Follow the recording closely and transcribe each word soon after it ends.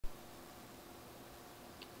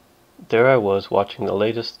There I was watching the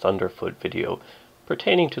latest Thunderfoot video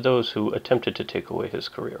pertaining to those who attempted to take away his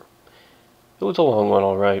career. It was a long one,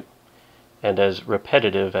 all right, and as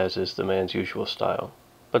repetitive as is the man's usual style,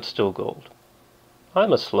 but still gold.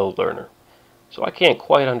 I'm a slow learner, so I can't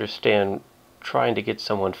quite understand trying to get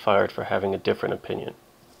someone fired for having a different opinion.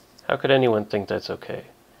 How could anyone think that's okay?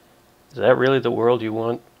 Is that really the world you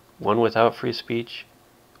want? One without free speech?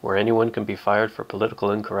 Where anyone can be fired for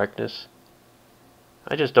political incorrectness?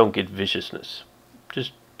 I just don't get viciousness.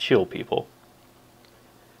 Just chill, people.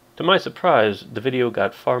 To my surprise, the video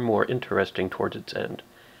got far more interesting towards its end,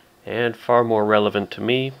 and far more relevant to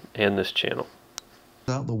me and this channel.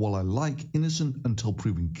 Out that while I like innocent until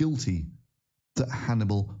proven guilty, that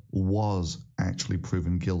Hannibal was actually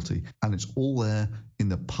proven guilty, and it's all there in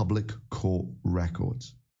the public court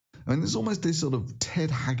records. I mean, there's almost this sort of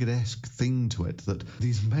Ted Haggard-esque thing to it, that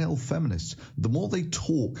these male feminists, the more they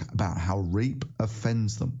talk about how rape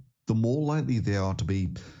offends them, the more likely they are to be,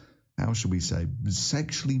 how should we say,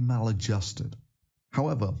 sexually maladjusted.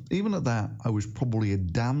 However, even at that, I was probably a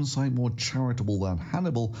damn sight more charitable than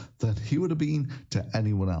Hannibal than he would have been to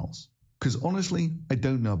anyone else. Because honestly, I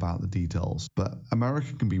don't know about the details, but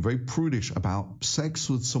America can be very prudish about sex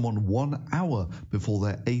with someone 1 hour before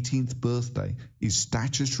their 18th birthday is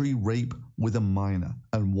statutory rape with a minor,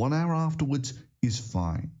 and 1 hour afterwards is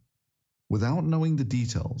fine. Without knowing the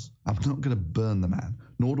details, I'm not going to burn the man,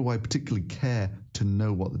 nor do I particularly care to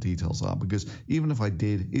know what the details are, because even if I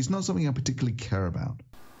did, it's not something I particularly care about.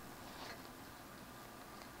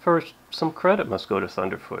 First, some credit must go to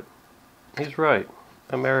Thunderfoot. He's right.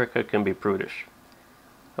 America can be prudish.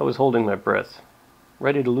 I was holding my breath,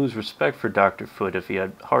 ready to lose respect for Dr. Foot if he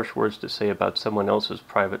had harsh words to say about someone else's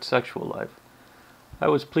private sexual life. I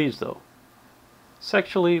was pleased, though.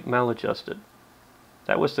 Sexually maladjusted.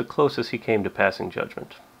 That was the closest he came to passing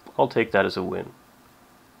judgment. I'll take that as a win.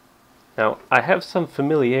 Now, I have some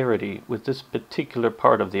familiarity with this particular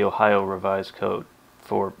part of the Ohio Revised Code,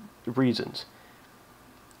 for reasons.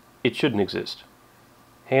 It shouldn't exist.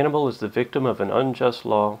 Hannibal is the victim of an unjust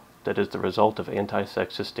law that is the result of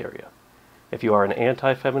anti-sex hysteria. If you are an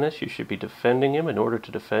anti-feminist, you should be defending him in order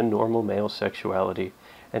to defend normal male sexuality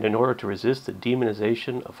and in order to resist the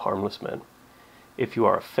demonization of harmless men. If you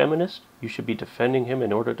are a feminist, you should be defending him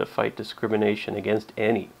in order to fight discrimination against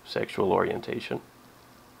any sexual orientation.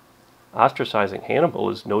 Ostracizing Hannibal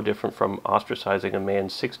is no different from ostracizing a man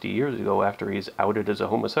 60 years ago after he's outed as a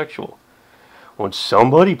homosexual. Won't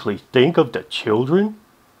somebody please think of the children?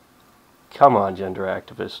 Come on, gender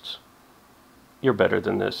activists. You're better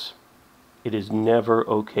than this. It is never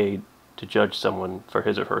okay to judge someone for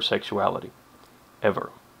his or her sexuality.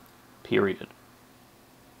 Ever. Period.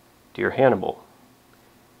 Dear Hannibal,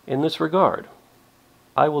 in this regard,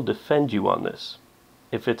 I will defend you on this,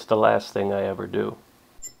 if it's the last thing I ever do.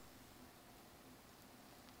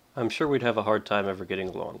 I'm sure we'd have a hard time ever getting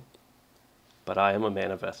along, but I am a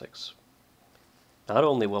man of ethics. Not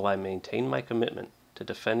only will I maintain my commitment to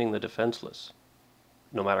defending the defenseless,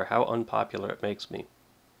 no matter how unpopular it makes me,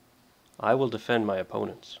 I will defend my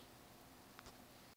opponents.